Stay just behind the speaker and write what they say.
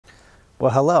Well,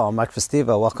 hello, I'm 𝗥𝗶𝗱.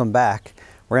 Welcome back.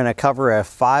 We're going to cover a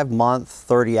 5-month,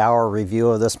 30-hour review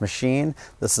of this machine.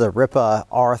 This is a Rippa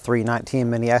R319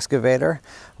 mini excavator.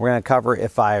 We're going to cover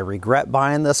if I regret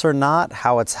buying this or not,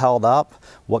 how it's held up,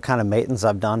 what kind of maintenance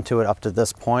I've done to it up to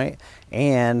this point,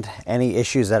 and any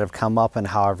issues that have come up and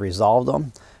how I've resolved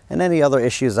them, and any other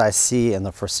issues I see in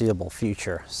the foreseeable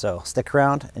future. So stick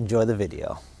around, enjoy the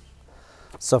video.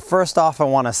 So first off, I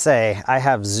want to say I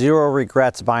have zero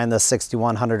regrets buying this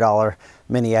 $6,100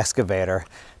 mini excavator.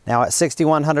 Now at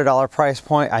 $6,100 price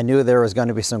point, I knew there was going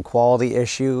to be some quality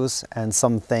issues and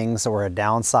some things that were a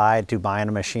downside to buying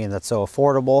a machine that's so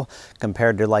affordable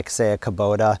compared to, like, say, a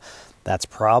Kubota. That's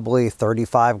probably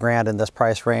 35 grand in this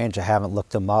price range. I haven't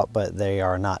looked them up, but they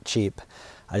are not cheap.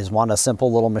 I just want a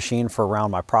simple little machine for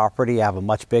around my property. I have a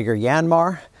much bigger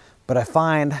Yanmar, but I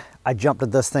find I jump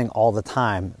at this thing all the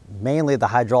time, mainly the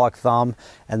hydraulic thumb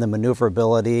and the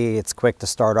maneuverability. It's quick to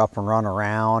start up and run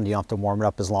around. You don't have to warm it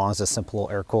up as long as a simple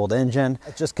air-cooled engine.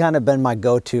 It's just kind of been my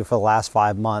go-to for the last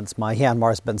 5 months. My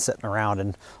Yanmar's been sitting around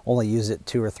and only used it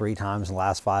 2 or 3 times in the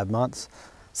last 5 months.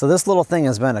 So this little thing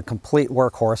has been a complete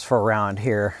workhorse for around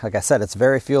here. Like I said, it's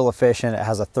very fuel efficient. It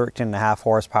has a 13.5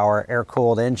 horsepower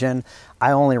air-cooled engine.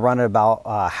 I only run it about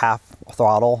half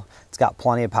throttle. It's got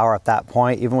plenty of power at that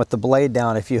point. Even with the blade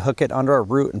down, if you hook it under a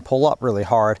root and pull up really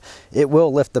hard, it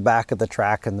will lift the back of the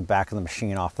track and the back of the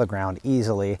machine off the ground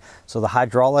easily. So the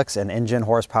hydraulics and engine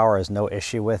horsepower is no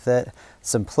issue with it.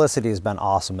 Simplicity has been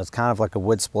awesome. It's kind of like a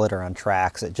wood splitter on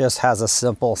tracks. It just has a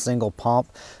simple single pump.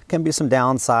 Can be some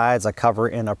downsides I cover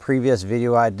in a previous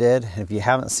video I did. If you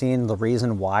haven't seen the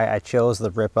reason why I chose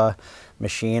the Rippa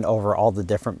machine over all the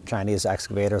different Chinese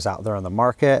excavators out there on the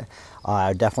market,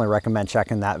 I definitely recommend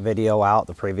checking that video out,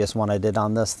 the previous one I did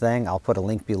on this thing. I'll put a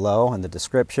link below in the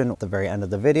description at the very end of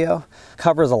the video.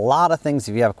 Covers a lot of things.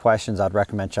 If you have questions, I'd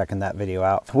recommend checking that video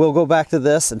out. We'll go back to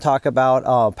this and talk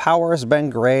about power has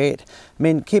been great. I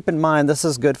mean, keep in mind, this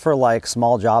is good for like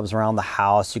small jobs around the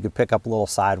house. You could pick up a little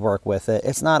side work with it.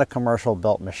 It's not a commercial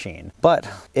built machine, but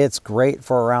it's great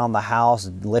for around the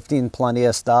house, lifting plenty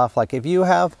of stuff. Like if you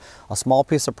have a small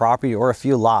piece of property or a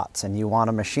few lots and you want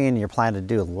a machine and you're planning to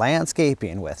do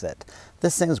landscaping with it,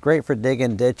 this thing's great for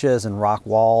digging ditches and rock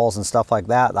walls and stuff like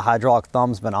that. The hydraulic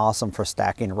thumb's been awesome for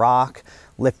stacking rock,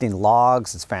 lifting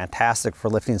logs. It's fantastic for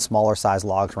lifting smaller size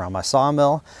logs around my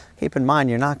sawmill. Keep in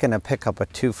mind, you're not going to pick up a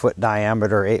 2-foot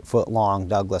diameter, 8-foot long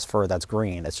Douglas fir that's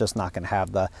green. It's just not going to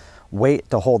have the weight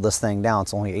to hold this thing down.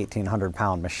 It's only an 1,800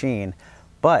 pound machine.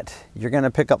 But you're going to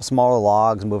pick up smaller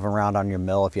logs, move around on your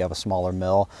mill if you have a smaller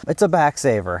mill. It's a back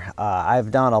saver.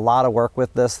 I've done a lot of work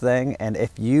with this thing, and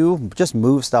if you just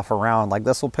move stuff around, like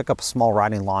this will pick up a small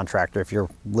riding lawn tractor if you're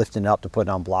lifting it up to put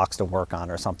on blocks to work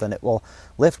on or something. It will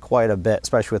lift quite a bit,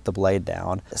 especially with the blade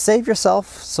down. Save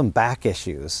yourself some back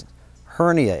issues.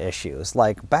 Hernia issues.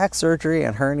 Like back surgery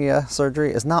and hernia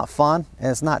surgery is not fun and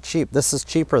it's not cheap. This is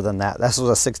cheaper than that. This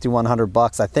was a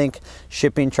 $6,100. I think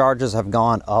shipping charges have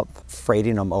gone up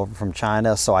freighting them over from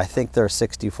China, so I think they're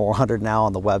 $6,400 now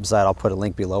on the website. I'll put a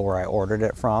link below where I ordered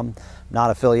it from. Not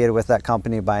affiliated with that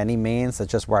company by any means. That's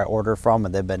just where I order from,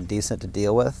 and they've been decent to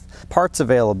deal with. Parts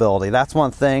availability, that's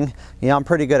one thing. You know, I'm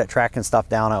pretty good at tracking stuff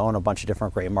down. I own a bunch of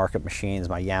different gray market machines.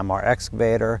 My Yanmar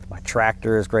excavator, my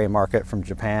tractor is gray market from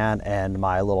Japan, and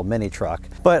my little mini truck.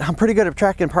 But I'm pretty good at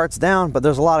tracking parts down, but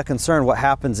there's a lot of concern. What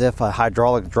happens if a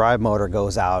hydraulic drive motor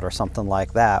goes out or something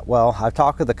like that? Well, I've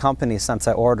talked with the company since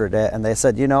I ordered it, and they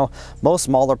said, you know, most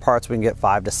smaller parts we can get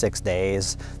 5 to 6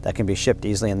 days. That can be shipped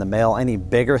easily in the mail. Any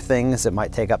bigger things, it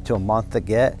might take up to a month to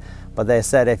get. But they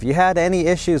said if you had any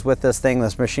issues with this thing,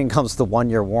 this machine comes with a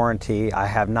 1-year warranty. I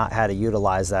have not had to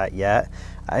utilize that yet.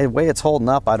 The way it's holding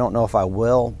up, I don't know if I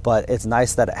will, but it's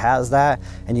nice that it has that,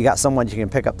 and you got someone you can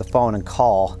pick up the phone and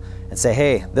call and say,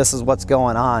 hey, this is what's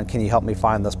going on, can you help me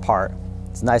find this part?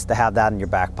 It's nice to have that in your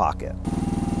back pocket.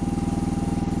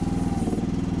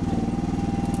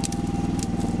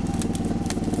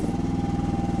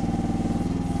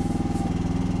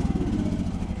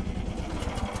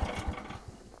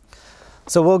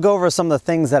 So we'll go over some of the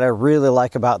things that I really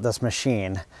like about this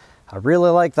machine. I really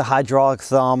like the hydraulic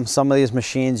thumb. Some of these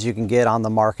machines you can get on the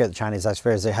market, the Chinese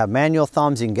excavators, they have manual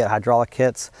thumbs, you can get hydraulic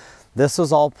kits. This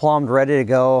was all plumbed, ready to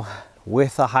go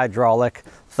with a hydraulic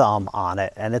thumb on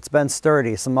it, and it's been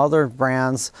sturdy. Some other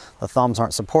brands, the thumbs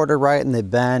aren't supported right and they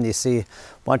bend. You see a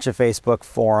bunch of Facebook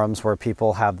forums where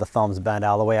people have the thumbs bent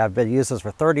out of the way. I've been using this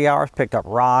for 30 hours, picked up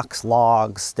rocks,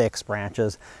 logs, sticks,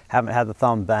 branches, haven't had the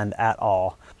thumb bend at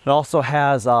all. It also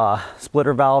has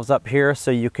splitter valves up here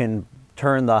so you can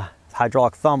turn the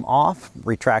hydraulic thumb off,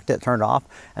 retract it, turn it off,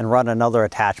 and run another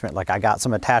attachment. Like I got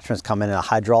some attachments coming in a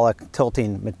hydraulic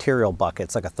tilting material bucket.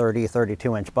 It's like a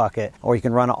 32 inch bucket. Or you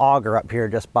can run an auger up here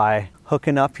just by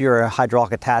hooking up your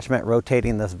hydraulic attachment,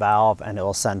 rotating this valve, and it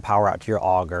will send power out to your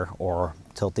auger or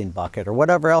tilting bucket or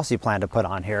whatever else you plan to put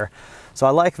on here. So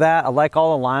I like that. I like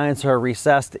all the lines are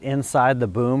recessed inside the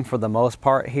boom for the most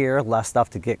part here, less stuff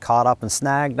to get caught up and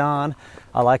snagged on.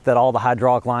 I like that all the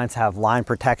hydraulic lines have line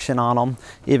protection on them.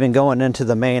 Even going into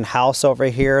the main house over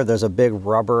here, there's a big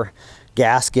rubber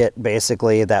gasket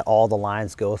basically that all the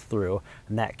lines go through,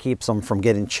 and that keeps them from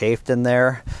getting chafed in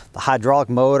there. The hydraulic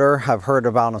motor, I've heard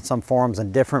about on some forums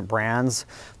and different brands,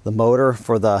 the motor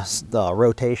for the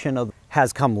rotation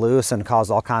has come loose and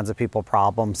caused all kinds of people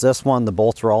problems. This one, the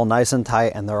bolts are all nice and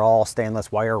tight and they're all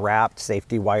stainless wire wrapped,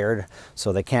 safety wired,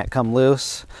 so they can't come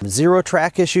loose. Zero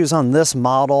track issues on this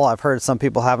model. I've heard some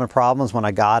people having problems. When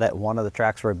I got it, one of the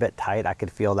tracks were a bit tight. I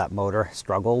could feel that motor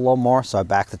struggle a little more, so I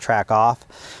backed the track off.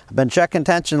 I've been checking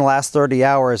tension the last 30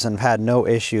 hours and had no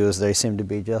issues. They seem to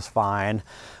be just fine.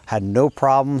 Had no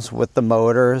problems with the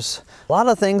motors. A lot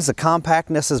of things, the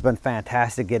compactness has been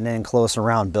fantastic, getting in close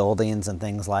around buildings and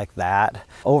things like that.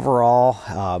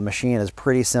 Overall, machine is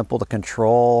pretty simple to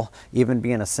control, even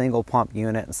being a single pump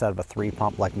unit instead of a 3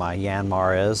 pump like my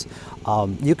Yanmar is.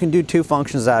 You can do 2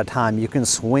 functions at a time. You can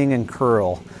swing and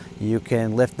curl. You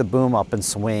can lift the boom up and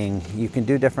swing. You can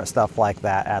do different stuff like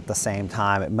that at the same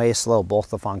time. It may slow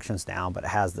both the functions down, but it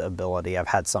has the ability. I've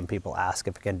had some people ask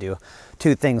if it can do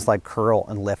 2 things like curl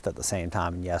and lift at the same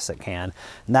time, and yes, it can.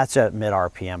 And that's at mid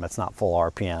RPM, it's not full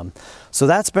RPM. So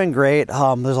that's been great. There's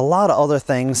a lot of other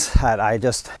things that I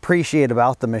just appreciate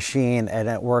about the machine, and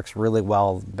it works really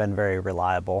well, been very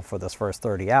reliable for this first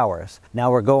 30 hours. Now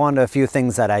we're going to a few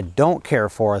things that I don't care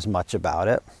for as much about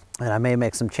it, and I may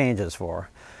make some changes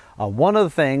for. One of the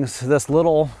things, this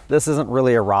isn't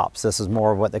really a ROPS, this is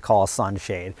more of what they call a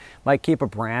sunshade. Might keep a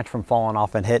branch from falling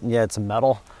off and hitting you. It's a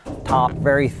metal top,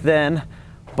 very thin,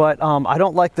 but I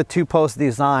don't like the 2-post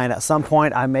design. At some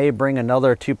point I may bring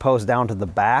another 2-post down to the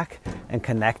back and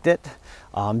connect it,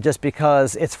 just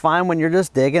because it's fine when you're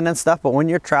just digging and stuff, but when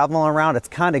you're traveling around, it's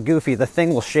kind of goofy. The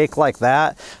thing will shake like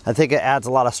that. I think it adds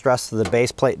a lot of stress to the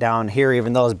base plate down here.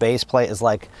 Even though his base plate is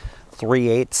like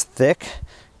 3/8 thick,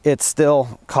 it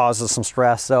still causes some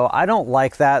stress. So I don't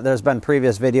like that. There's been a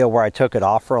previous video where I took it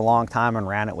off for a long time and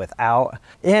ran it without.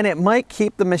 And it might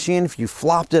keep the machine if you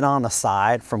flopped it on the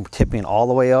side from tipping all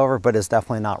the way over, but it's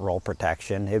definitely not roll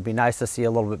protection. It'd be nice to see a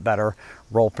little bit better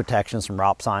roll protection, some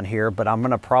ROPS on here, but I'm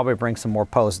gonna probably bring some more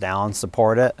posts down,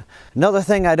 support it. Another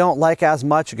thing I don't like as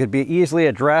much, it could be easily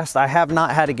addressed. I have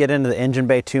not had to get into the engine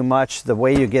bay too much. The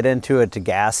way you get into it to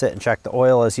gas it and check the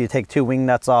oil is you take 2 wing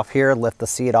nuts off here, lift the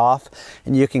seat off,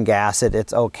 and you can gas it,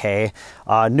 it's okay.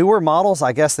 Newer models,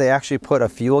 I guess they actually put a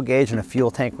fuel gauge and a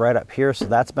fuel tank right up here, so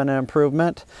that's been an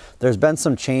improvement. There's been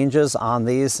some changes on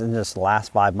these in just the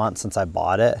last 5 months since I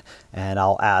bought it, and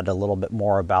I'll add a little bit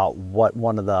more about what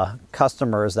one of the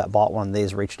customers that bought one of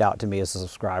these reached out to me as a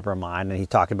subscriber of mine, and he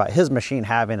talked about his machine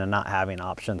having and not having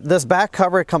option. This back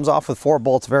cover comes off with 4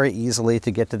 bolts very easily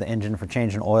to get to the engine for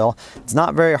changing oil. It's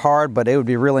not very hard, but it would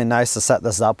be really nice to set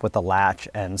this up with a latch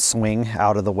and swing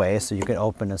out of the way so you can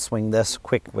open and swing this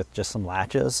quick with just some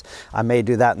latches. I may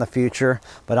do that in the future,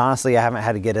 but honestly I haven't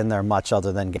had to get in there much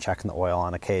other than checking the oil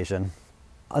on occasion.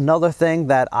 Another thing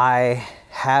that I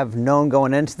have known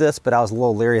going into this, but I was a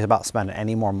little leery about spending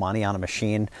any more money on a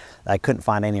machine that I couldn't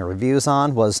find any reviews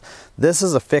on, was this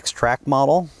is a fixed track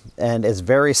model and it's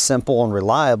very simple and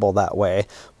reliable that way.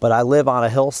 But I live on a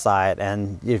hillside,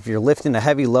 and if you're lifting a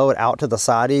heavy load out to the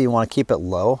side of you, you want to keep it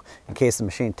low in case the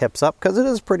machine tips up, because it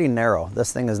is pretty narrow.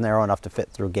 This thing is narrow enough to fit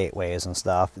through gateways and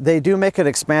stuff. They do make an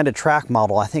expanded track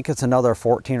model. I think it's another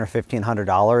 $1,400 or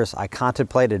 $1,500. I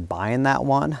contemplated buying that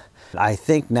one. I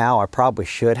think now I probably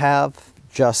should have.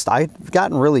 I've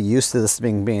gotten really used to this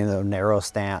being a narrow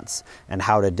stance and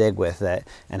how to dig with it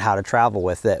and how to travel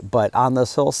with it. But on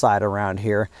this hillside around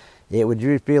here, it would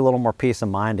just be a little more peace of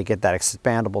mind to get that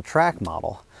expandable track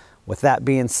model. With that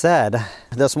being said,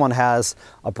 this one has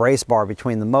a brace bar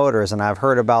between the motors, and I've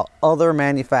heard about other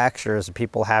manufacturers,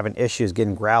 people having issues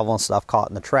getting gravel and stuff caught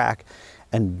in the track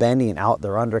and bending out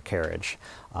their undercarriage.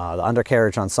 The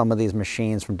undercarriage on some of these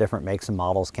machines from different makes and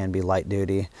models can be light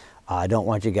duty. I don't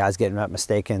want you guys getting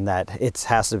mistaken that it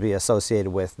has to be associated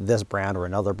with this brand or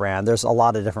another brand. There's a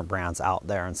lot of different brands out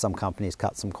there, and some companies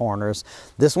cut some corners.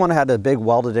 This one had a big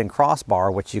welded in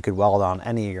crossbar, which you could weld on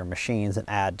any of your machines and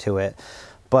add to it.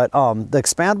 But the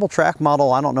expandable track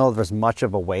model, I don't know if there's much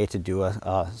of a way to do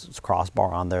a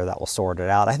crossbar on there that will sort it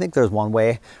out. I think there's one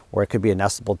way where it could be a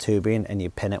nestable tubing and you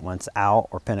pin it when it's out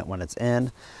or pin it when it's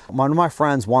in. One of my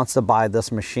friends wants to buy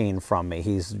this machine from me.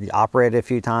 He's operated a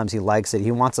few times, he likes it.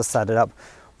 He wants to set it up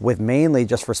with mainly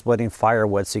just for splitting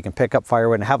firewood, so you can pick up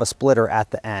firewood and have a splitter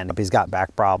at the end. He's got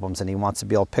back problems and he wants to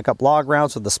be able to pick up log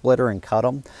rounds with the splitter and cut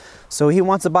them. So he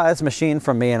wants to buy this machine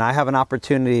from me, and I have an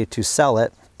opportunity to sell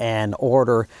it and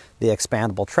order the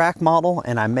expandable track model,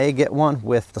 and I may get one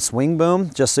with the swing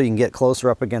boom just so you can get closer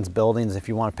up against buildings if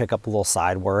you want to pick up a little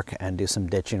side work and do some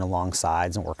ditching along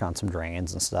sides and work on some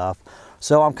drains and stuff.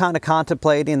 So I'm kind of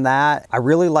contemplating that. I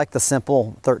really like the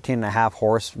simple 13.5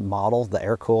 horse model, the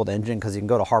air-cooled engine, because you can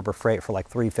go to Harbor Freight for like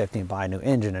 $350 and buy a new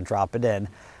engine and drop it in.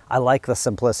 I like the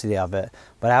simplicity of it,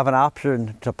 but I have an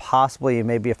option to possibly,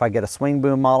 maybe if I get a swing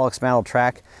boom model, expandable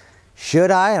track,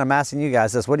 should I? And I'm asking you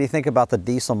guys this, what do you think about the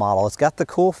diesel model? It's got the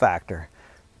cool factor,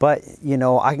 but you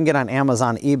know, I can get on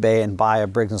Amazon, eBay and buy a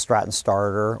Briggs & Stratton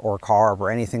starter or carb or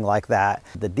anything like that.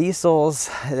 The diesels,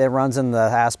 it runs in the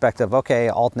aspect of, okay,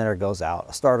 alternator goes out,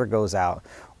 a starter goes out,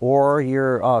 or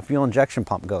your fuel injection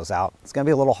pump goes out. It's gonna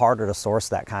be a little harder to source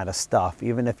that kind of stuff.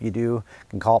 Even if you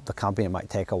can call up the company, it might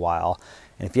take a while.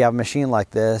 And if you have a machine like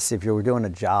this, if you were doing a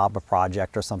job, a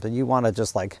project or something, you want to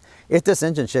just like, if this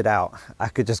engine shit out, I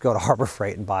could just go to Harbor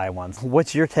Freight and buy one.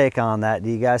 What's your take on that? Do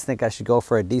you guys think I should go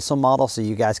for a diesel model so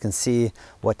you guys can see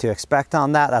what to expect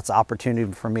on that? That's an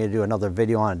opportunity for me to do another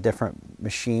video on a different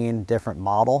machine, different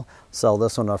model. Sell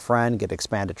this one to a friend, get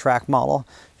expanded track model.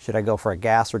 Should I go for a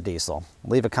gas or diesel?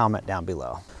 Leave a comment down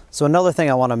below. So another thing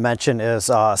I want to mention is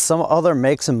some other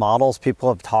makes and models people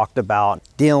have talked about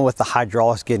dealing with the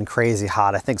hydraulics getting crazy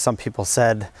hot. I think some people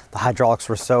said the hydraulics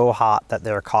were so hot that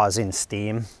they're causing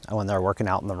steam when they're working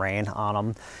out in the rain on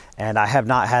them. And I have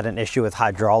not had an issue with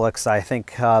hydraulics. I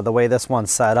think the way this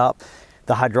one's set up,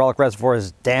 the hydraulic reservoir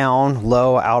is down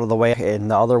low out of the way, and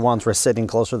the other ones were sitting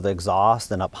closer to the exhaust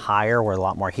and up higher where a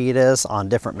lot more heat is on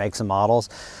different makes and models.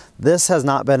 This has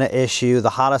not been an issue. The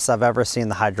hottest I've ever seen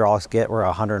the hydraulics get were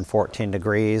 114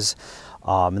 degrees.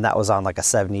 And that was on like a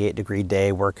 78-degree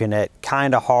day, working it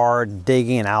kind of hard,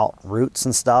 digging out roots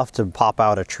and stuff to pop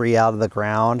out a tree out of the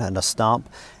ground and a stump,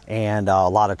 and a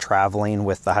lot of traveling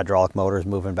with the hydraulic motors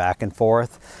moving back and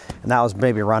forth. And that was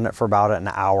maybe running it for about an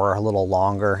hour, a little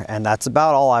longer. And that's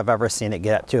about all I've ever seen it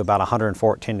get up to, about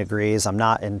 114 degrees. I'm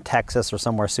not in Texas or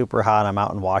somewhere super hot. I'm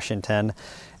out in Washington.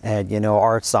 And you know,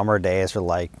 our summer days are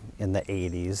like in the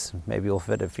 80s. Maybe we'll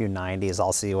fit a few 90s.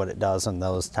 I'll see what it does in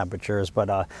those temperatures.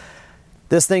 But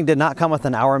this thing did not come with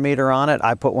an hour meter on it.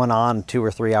 I put one on 2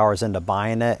 or 3 hours into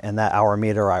buying it, and that hour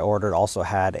meter I ordered also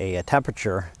had a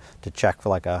temperature to check for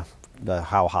like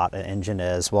how hot an engine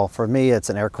is. Well, for me,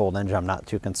 it's an air-cooled engine. I'm not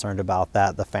too concerned about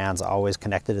that. The fan's always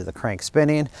connected to the crank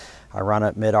spinning. I run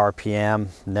it mid RPM,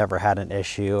 never had an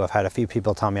issue. I've had a few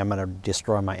people tell me I'm gonna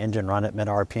destroy my engine, run it mid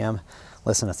RPM.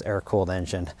 Listen, it's air-cooled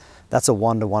engine. That's a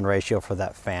 1-to-1 ratio for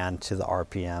that fan to the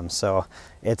RPM, so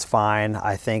it's fine.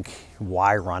 I think,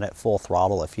 why run it full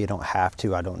throttle if you don't have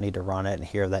to? I don't need to run it and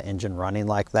hear that engine running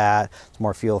like that. It's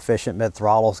more fuel efficient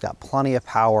mid-throttle. It's got plenty of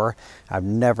power. I've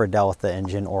never dealt with the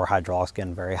engine or hydraulics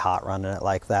getting very hot running it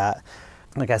like that.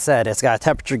 Like I said, it's got a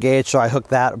temperature gauge, so I hooked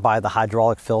that by the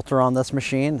hydraulic filter on this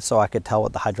machine so I could tell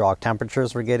what the hydraulic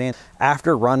temperatures we're getting.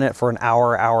 After running it for an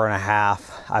hour, hour and a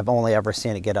half, I've only ever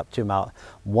seen it get up to about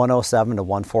 107 to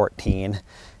 114.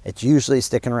 It's usually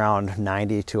sticking around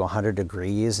 90 to 100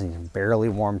 degrees and barely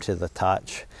warm to the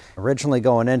touch. Originally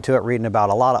going into it, reading about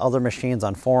a lot of other machines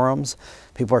on forums,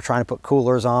 people are trying to put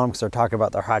coolers on them because they're talking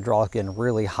about their hydraulic getting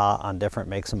really hot on different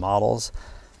makes and models.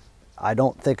 I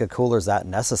don't think a cooler is that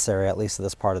necessary, at least in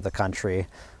this part of the country.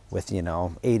 With, you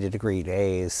know, 80-degree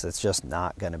days, it's just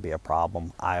not going to be a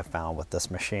problem I have found with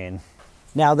this machine.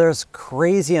 Now, there's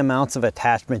crazy amounts of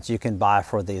attachments you can buy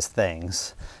for these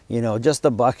things. You know, just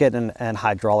the bucket and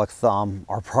hydraulic thumb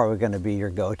are probably going to be your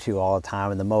go-to all the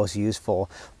time and the most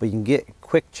useful. But you can get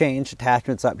quick change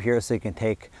attachments up here so you can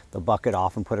take the bucket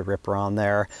off and put a ripper on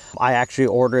there. I actually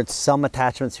ordered some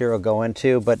attachments here I'll go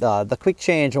into, but the quick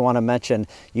change I want to mention,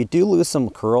 you do lose some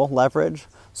curl leverage.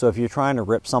 So if you're trying to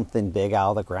rip something big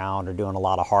out of the ground or doing a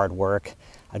lot of hard work,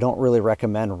 I don't really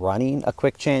recommend running a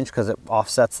quick change because it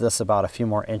offsets this about a few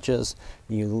more inches.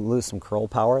 You lose some curl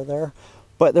power there.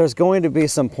 But there's going to be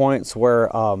some points where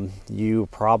you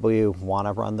probably want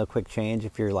to run the quick change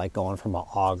if you're like going from an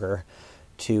auger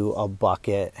to a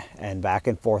bucket and back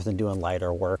and forth and doing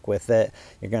lighter work with it,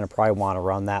 you're going to probably want to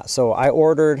run that. So I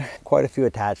ordered quite a few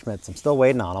attachments. I'm still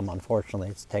waiting on them. Unfortunately,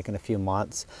 it's taken a few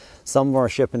months. Some of them are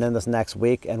shipping in this next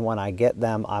week, and when I get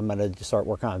them, I'm going to start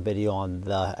working on a video on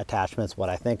the attachments, what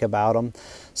I think about them.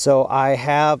 So I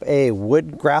have a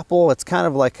wood grapple. It's kind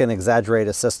of like an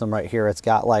exaggerated system right here. It's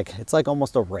like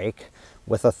almost a rake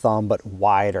with a thumb, but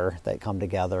wider, that come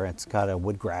together. It's got a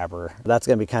wood grabber. That's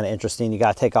going to be kind of interesting. You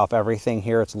got to take off everything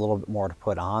here. It's a little bit more to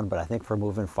put on, but I think for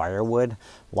moving firewood,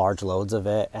 large loads of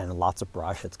it and lots of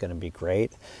brush, it's going to be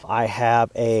great. I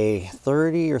have a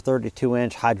 30 or 32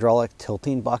 inch hydraulic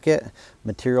tilting bucket,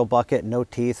 material bucket, no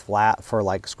teeth, flat, for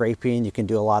like scraping. You can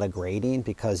do a lot of grading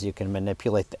because you can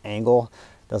manipulate the angle.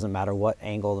 Doesn't matter what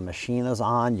angle the machine is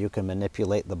on, you can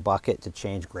manipulate the bucket to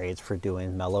change grades for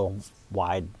doing mellow,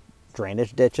 wide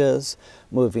drainage ditches,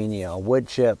 moving, wood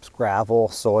chips, gravel,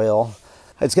 soil.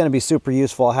 It's going to be super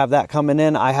useful. I have that coming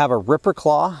in. I have a ripper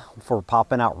claw for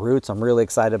popping out roots. I'm really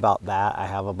excited about that. I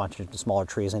have a bunch of smaller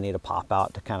trees I need to pop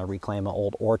out to kind of reclaim an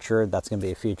old orchard. That's going to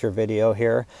be a future video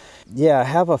here. Yeah, I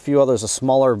have a few others. A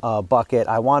smaller bucket.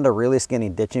 I wanted a really skinny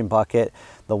ditching bucket.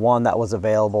 The one that was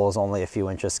available is only a few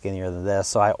inches skinnier than this,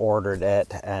 so I ordered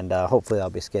it, and hopefully that'll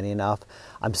be skinny enough.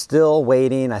 I'm still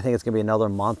waiting. I think it's going to be another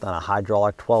month on a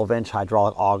hydraulic 12-inch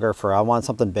hydraulic auger. I want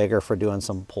something bigger for doing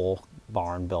some pole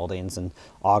barn buildings and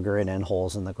augering in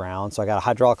holes in the ground. So I got a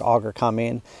hydraulic auger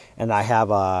coming, and I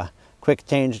have a quick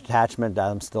change attachment that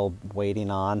I'm still waiting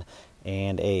on,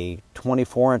 and a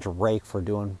 24-inch rake for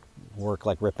doing work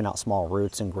like ripping out small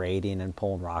roots and grading and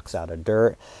pulling rocks out of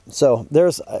dirt. So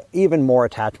there's even more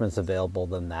attachments available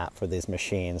than that for these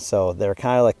machines. So they're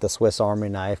kind of like the Swiss Army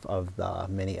knife of the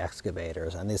mini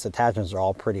excavators, and these attachments are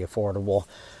all pretty affordable.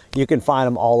 You can find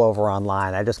them all over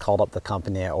online. I just called up the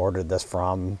company I ordered this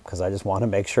from because I just want to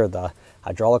make sure the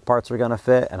hydraulic parts are going to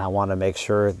fit, and I want to make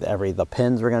sure the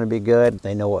pins are going to be good.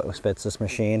 They know what fits this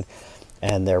machine,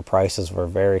 and their prices were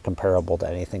very comparable to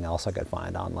anything else I could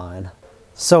find online.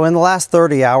 So in the last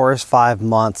 30 hours, 5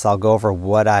 months, I'll go over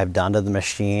what I've done to the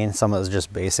machine. Some of it is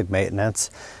just basic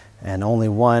maintenance, and only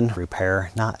one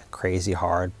repair, not crazy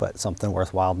hard, but something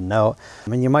worthwhile to note. I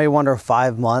mean, you might wonder,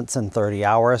 5 months and 30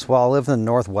 hours. Well, I live in the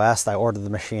Northwest. I ordered the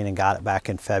machine and got it back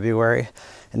in February.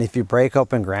 And if you break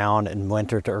open ground in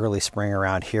winter to early spring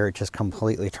around here, it just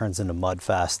completely turns into mud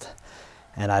fest.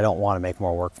 And I don't want to make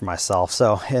more work for myself.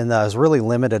 So there's really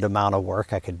limited amount of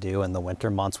work I could do in the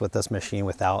winter months with this machine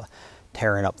without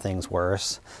tearing up things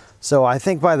worse. So I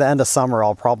think by the end of summer,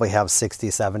 I'll probably have 60,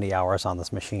 70 hours on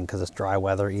this machine because it's dry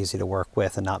weather, easy to work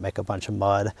with and not make a bunch of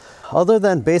mud. Other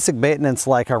than basic maintenance,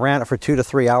 like I ran it for 2 to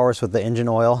 3 hours with the engine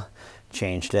oil,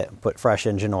 changed it, put fresh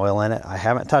engine oil in it. I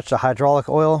haven't touched the hydraulic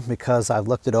oil because I've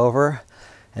looked it over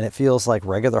and it feels like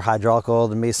regular hydraulic oil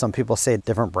to me. Some people say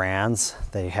different brands,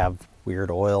 they have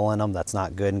weird oil in them that's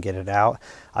not good, and get it out.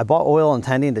 I bought oil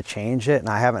intending to change it, and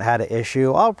I haven't had an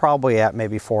issue. I'll probably at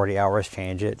maybe 40 hours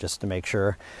change it just to make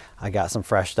sure I got some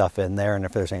fresh stuff in there, and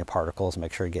if there's any particles,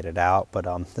 make sure to get it out. But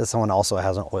this one also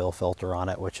has an oil filter on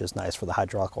it, which is nice for the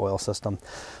hydraulic oil system.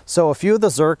 So a few of the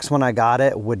Zerks, when I got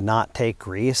it, would not take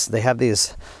grease. They have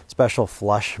these special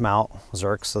flush mount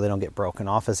Zerks so they don't get broken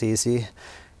off as easy.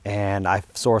 And I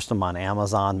sourced them on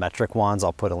Amazon, metric ones.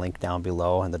 I'll put a link down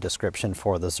below in the description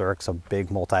for the Zerks, a big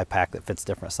multi-pack that fits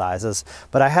different sizes.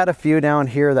 But I had a few down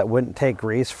here that wouldn't take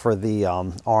grease for the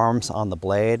arms on the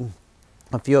blade.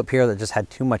 A few up here that just had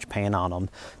too much paint on them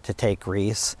to take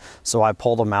grease. So I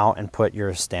pulled them out and put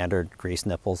your standard grease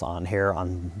nipples on here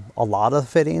on a lot of the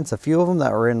fittings. A few of them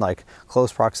that were in like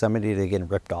close proximity to getting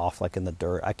ripped off, like in the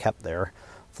dirt, I kept their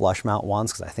flush mount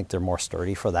ones because I think they're more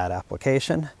sturdy for that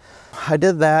application. I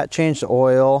did that, changed the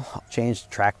oil, changed the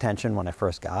track tension when I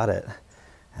first got it.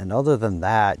 And other than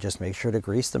that, just make sure to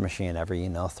grease the machine every,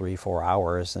 3-4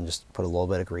 hours, and just put a little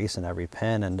bit of grease in every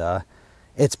pin, and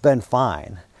it's been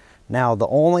fine. Now, the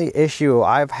only issue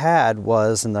I've had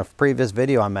was in the previous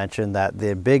video I mentioned that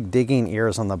the big digging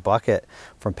ears on the bucket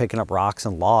from picking up rocks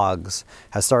and logs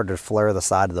has started to flare the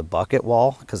side of the bucket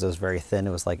wall because it was very thin.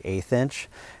 It was like 1/8 inch.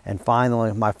 And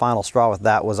finally, my final straw with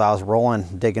that was I was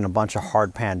digging a bunch of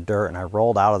hard pan dirt, and I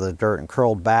rolled out of the dirt and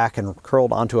curled back and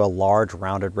curled onto a large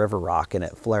rounded river rock, and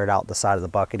it flared out the side of the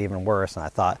bucket even worse. And I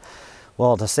thought,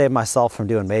 well, to save myself from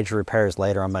doing major repairs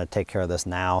later, I'm going to take care of this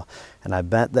now. And I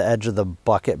bent the edge of the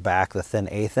bucket back, the thin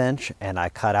 1/8 inch, and I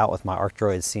cut out with my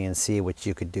ArcDroid CNC, which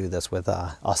you could do this with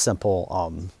a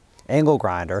simple angle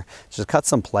grinder. Just cut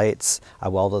some plates. I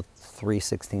welded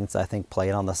 3/16 I think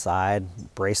plate on the side,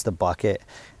 braced the bucket,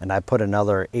 and I put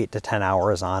another 8 to 10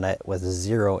 hours on it with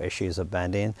 0 issues of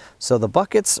bending. So the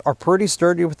buckets are pretty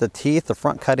sturdy with the teeth. The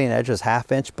front cutting edge is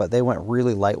 1/2 inch, but they went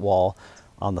really light wall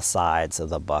on the sides of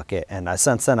the bucket. And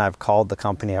since then I've called the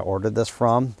company I ordered this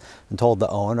from and told the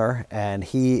owner, and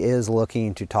he is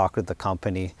looking to talk with the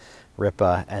company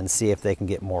Rippa and see if they can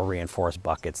get more reinforced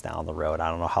buckets down the road. I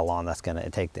don't know how long that's going to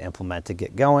take to implement to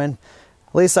get going.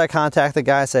 At least I contacted the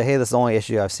guy and said, hey, this is the only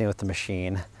issue I've seen with the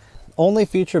machine. Only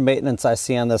future maintenance I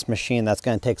see on this machine that's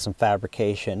going to take some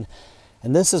fabrication,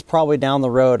 and this is probably down the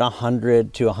road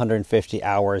 100 to 150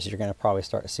 hours, you're going to probably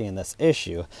start seeing this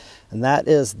issue. And that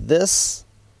is this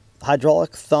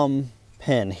hydraulic thumb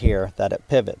pin here that it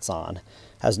pivots on.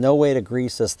 Has no way to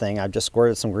grease this thing. I've just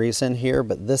squirted some grease in here,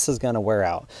 but this is going to wear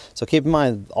out. So keep in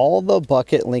mind, all the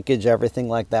bucket linkage, everything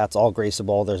like that's all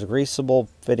greasable. There's a greasable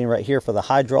fitting right here for the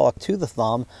hydraulic to the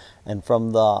thumb, and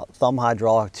from the thumb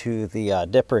hydraulic to the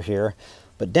dipper here.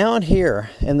 But down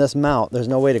here in this mount, there's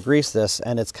no way to grease this,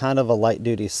 and it's kind of a light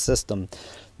duty system.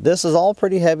 This is all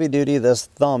pretty heavy duty, this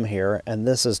thumb here, and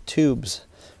this is tubes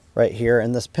right here,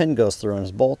 and this pin goes through and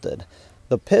is bolted.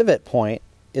 The pivot point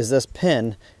is this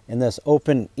pin in this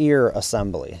open ear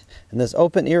assembly. And this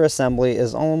open ear assembly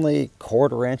is only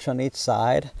 1/4 inch on each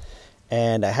side,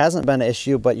 and it hasn't been an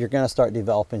issue, but you're going to start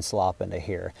developing slop into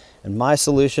here. And my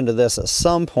solution to this at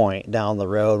some point down the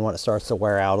road, when it starts to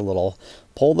wear out a little,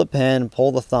 pull the pin,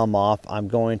 pull the thumb off. I'm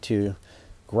going to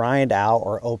grind out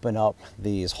or open up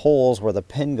these holes where the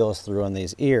pin goes through in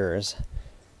these ears,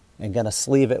 and going to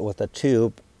sleeve it with a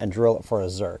tube and drill it for a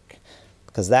zerk.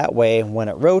 Because that way, when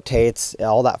it rotates,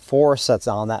 all that force that's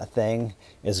on that thing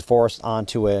is forced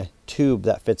onto a tube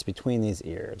that fits between these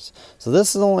ears. So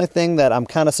this is the only thing that I'm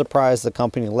kind of surprised the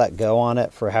company let go on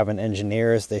it for having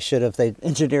engineers. They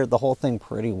engineered the whole thing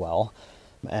pretty well.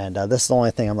 And this is the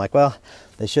only thing I'm like, well,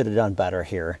 they should have done better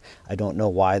here. I don't know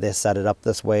why they set it up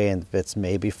this way, and if it's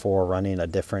maybe for running a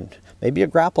different, maybe a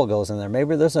grapple goes in there.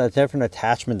 Maybe there's a different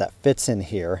attachment that fits in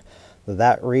here.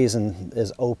 That reason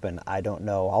is open. I don't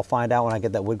know. I'll find out when I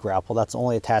get that wood grapple. That's the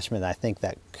only attachment I think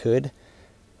that could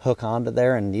hook onto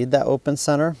there and need that open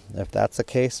center. If that's the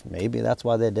case, maybe that's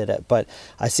why they did it. But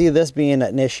I see this being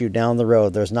an issue down the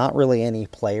road. There's not really any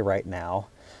play right now,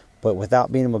 but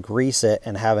without being able to grease it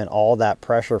and having all that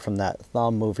pressure from that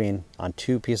thumb moving on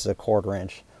 2 pieces of 1/4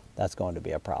 inch, that's going to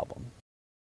be a problem.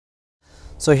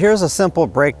 So here's a simple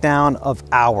breakdown of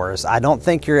hours. I don't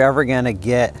think you're ever gonna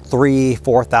get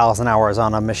 3,000–4,000 hours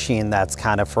on a machine that's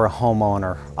kind of for a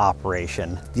homeowner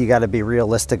operation. You gotta be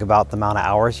realistic about the amount of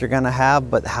hours you're gonna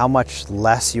have, but how much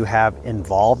less you have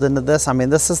involved into this. I mean,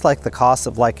 this is like the cost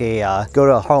of like go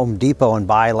to Home Depot and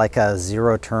buy like a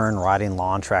 0-turn riding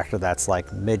lawn tractor that's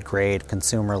like mid-grade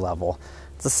consumer level.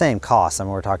 It's the same cost. I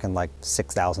mean, we're talking like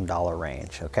 $6,000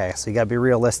 range, okay? So you gotta be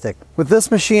realistic. With this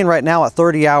machine right now at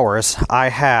 30 hours, I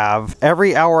have,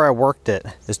 every hour I worked it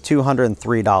is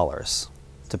 $203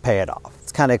 to pay it off.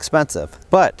 It's kind of expensive,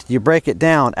 but you break it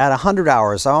down at 100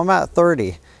 hours, so I'm at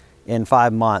 30 in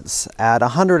 5 months. At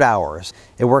 100 hours,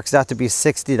 it works out to be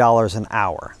 $60 an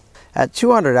hour. At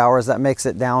 200 hours, that makes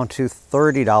it down to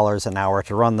 $30 an hour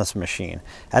to run this machine.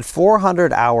 At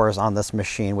 400 hours on this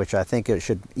machine, which I think it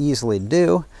should easily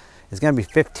do, is going to be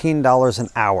 $15 an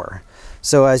hour.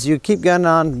 So as you keep getting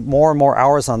on more and more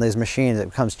hours on these machines, it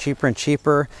becomes cheaper and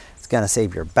cheaper. It's going to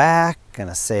save your back, going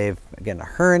to save, again, a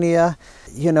hernia.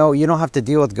 You know, you don't have to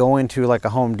deal with going to like a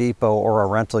Home Depot or a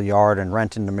rental yard and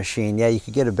renting the machine. Yeah, you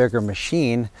could get a bigger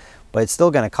machine, but it's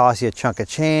still going to cost you a chunk of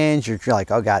change. You're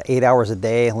like, oh, got 8 hours a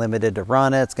day limited to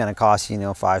run it. It's going to cost you,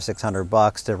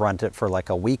 $500–600 to rent it for like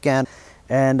a weekend.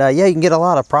 And yeah, you can get a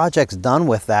lot of projects done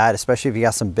with that, especially if you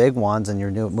got some big ones and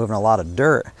you're moving a lot of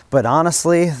dirt. But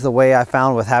honestly, the way I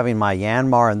found with having my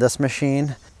Yanmar and this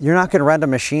machine, you're not going to rent a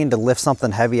machine to lift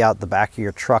something heavy out the back of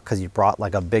your truck because you brought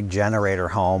like a big generator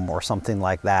home or something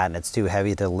like that and it's too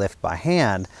heavy to lift by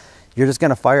hand. You're just going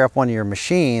to fire up one of your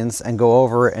machines and go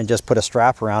over and just put a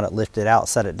strap around it, lift it out,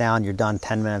 set it down, you're done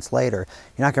 10 minutes later.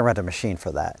 You're not going to rent a machine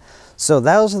for that. So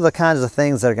those are the kinds of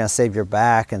things that are going to save your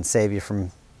back and save you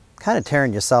from kind of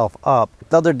tearing yourself up.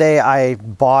 The other day I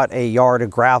bought a yard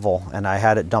of gravel and I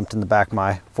had it dumped in the back of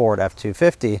my Ford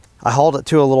F-250. I hauled it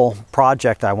to a little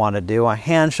project I wanted to do. I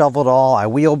hand shoveled it all, I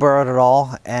wheelbarrowed it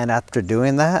all, and after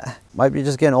doing that, might be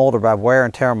just getting older, but I have wear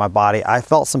and tear on my body. I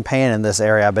felt some pain in this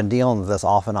area. I've been dealing with this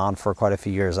off and on for quite a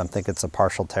few years. I'm thinking it's a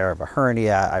partial tear of a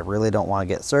hernia. I really don't want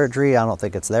to get surgery. I don't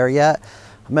think it's there yet.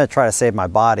 I'm going to try to save my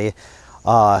body.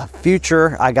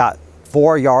 Future, I got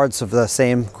 4 yards of the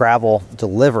same gravel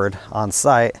delivered on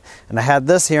site, and I had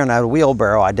this here and I had a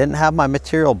wheelbarrow. I didn't have my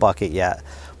material bucket yet,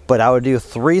 But I would do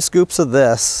 3 scoops of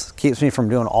this, keeps me from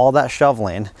doing all that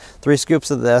shoveling. 3 scoops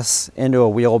of this into a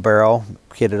wheelbarrow,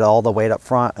 get it all the weight up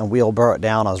front and wheelbarrow it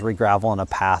down. I was re-graveling a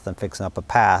path and fixing up a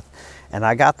path. And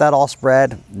I got that all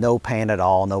spread, no pain at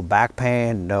all, no back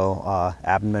pain, no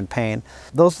abdomen pain.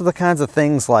 Those are the kinds of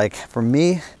things, like, for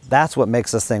me, that's what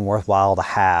makes this thing worthwhile to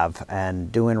have. And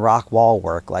doing rock wall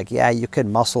work, like, yeah, you could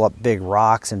muscle up big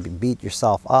rocks and beat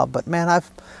yourself up, but man,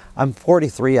 I'm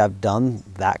 43, I've done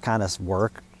that kind of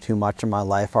work too much in my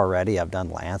life already. I've done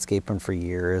landscaping for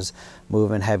years,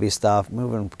 moving heavy stuff,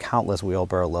 moving countless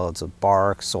wheelbarrow loads of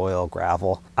bark, soil,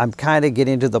 gravel. I'm kind of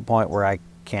getting to the point where I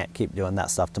can't keep doing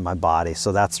that stuff to my body.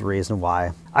 So that's the reason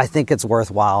why I think it's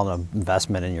worthwhile an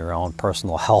investment in your own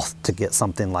personal health to get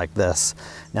something like this.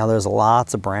 Now there's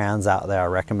lots of brands out there. I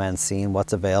recommend seeing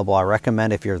what's available. I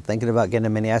recommend, if you're thinking about getting a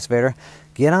mini excavator,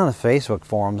 get on the Facebook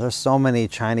forums. There's so many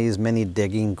Chinese mini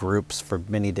digging groups for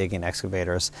mini digging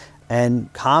excavators.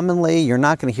 And commonly, you're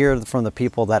not going to hear from the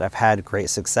people that have had great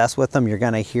success with them. You're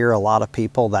going to hear a lot of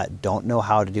people that don't know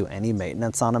how to do any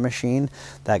maintenance on a machine,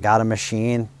 that got a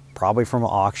machine probably from an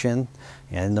auction,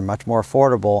 and they're much more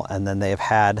affordable, and then they've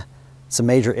had some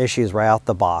major issues right out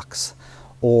the box,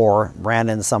 or ran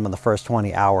into some in the first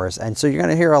 20 hours. And so you're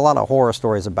going to hear a lot of horror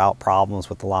stories about problems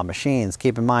with a lot of machines.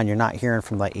 Keep in mind, you're not hearing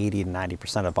from like 80 to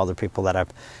 90% of other people that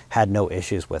have had no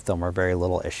issues with them, or very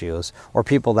little issues, or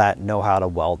people that know how to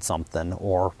weld something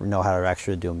or know how to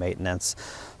actually do maintenance.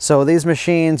 So these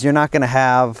machines, you're not going to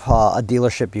have a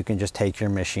dealership you can just take your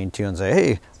machine to and say,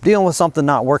 hey, dealing with something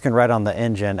not working right on the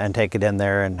engine, and take it in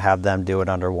there and have them do it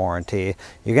under warranty.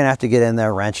 You're going to have to get in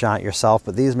there, wrench on it yourself,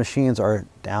 but these machines are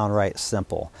downright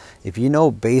simple. If you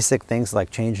know basic things like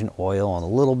changing oil and a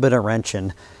little bit of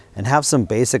wrenching, and have some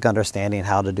basic understanding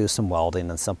how to do some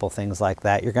welding and simple things like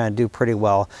that, you're going to do pretty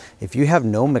well. If you have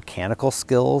no mechanical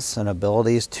skills and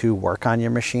abilities to work on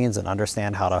your machines and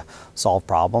understand how to solve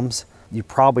problems, you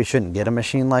probably shouldn't get a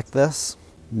machine like this.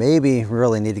 Maybe you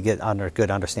really need to get under good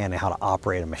understanding how to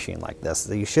operate a machine like this.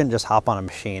 You shouldn't just hop on a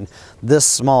machine this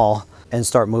small and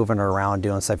start moving around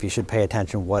doing stuff. You should pay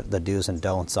attention what the do's and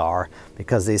don'ts are,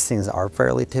 because these things are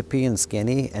fairly tippy and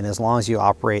skinny, and as long as you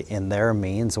operate in their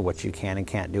means of what you can and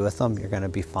can't do with them, you're going to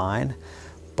be fine.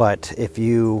 But if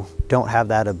you don't have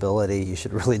that ability, you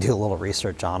should really do a little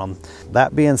research on them.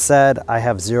 That being said, I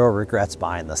have 0 regrets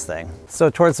buying this thing. So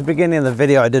towards the beginning of the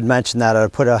video, I did mention that I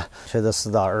put this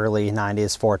is the early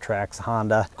 90s 4-Trax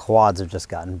Honda. Quads have just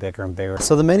gotten bigger and bigger.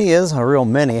 So the Mini is a real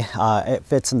Mini. It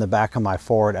fits in the back of my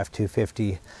Ford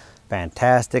F-250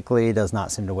 fantastically, does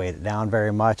not seem to weight it down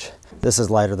very much. This is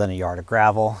lighter than a yard of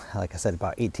gravel. Like I said,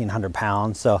 about 1,800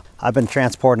 pounds. So I've been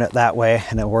transporting it that way,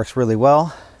 and it works really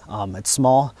well. It's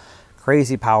small,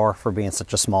 crazy power for being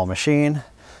such a small machine.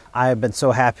 I have been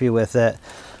so happy with it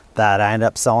that I ended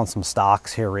up selling some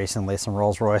stocks here recently, some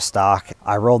Rolls-Royce stock.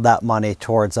 I rolled that money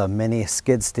towards a mini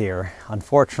skid steer.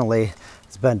 Unfortunately,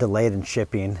 it's been delayed in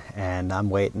shipping, and I'm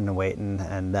waiting and waiting,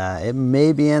 and it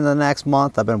may be in the next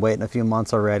month. I've been waiting a few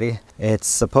months already. It's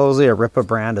supposedly a Rippa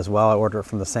brand as well. I ordered it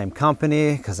from the same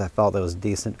company because I felt it was a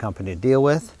decent company to deal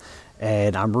with.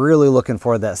 And I'm really looking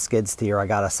for that skid steer. I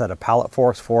got a set of pallet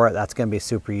forks for it. That's gonna be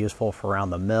super useful for around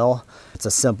the mill. It's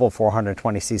a simple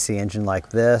 420cc engine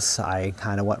like this. I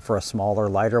kind of went for a smaller,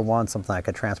 lighter one, something I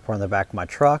could transport in the back of my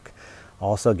truck.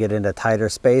 Also get into tighter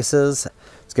spaces.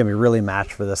 It's gonna be really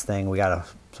matched for this thing. We got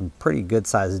some pretty good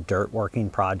sized dirt working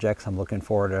projects I'm looking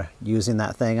forward to using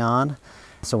that thing on.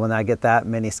 So when I get that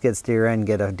mini skid steer in,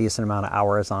 get a decent amount of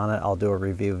hours on it, I'll do a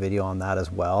review video on that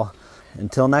as well.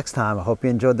 Until next time, I hope you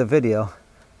enjoyed the video.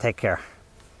 Take care.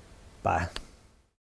 Bye.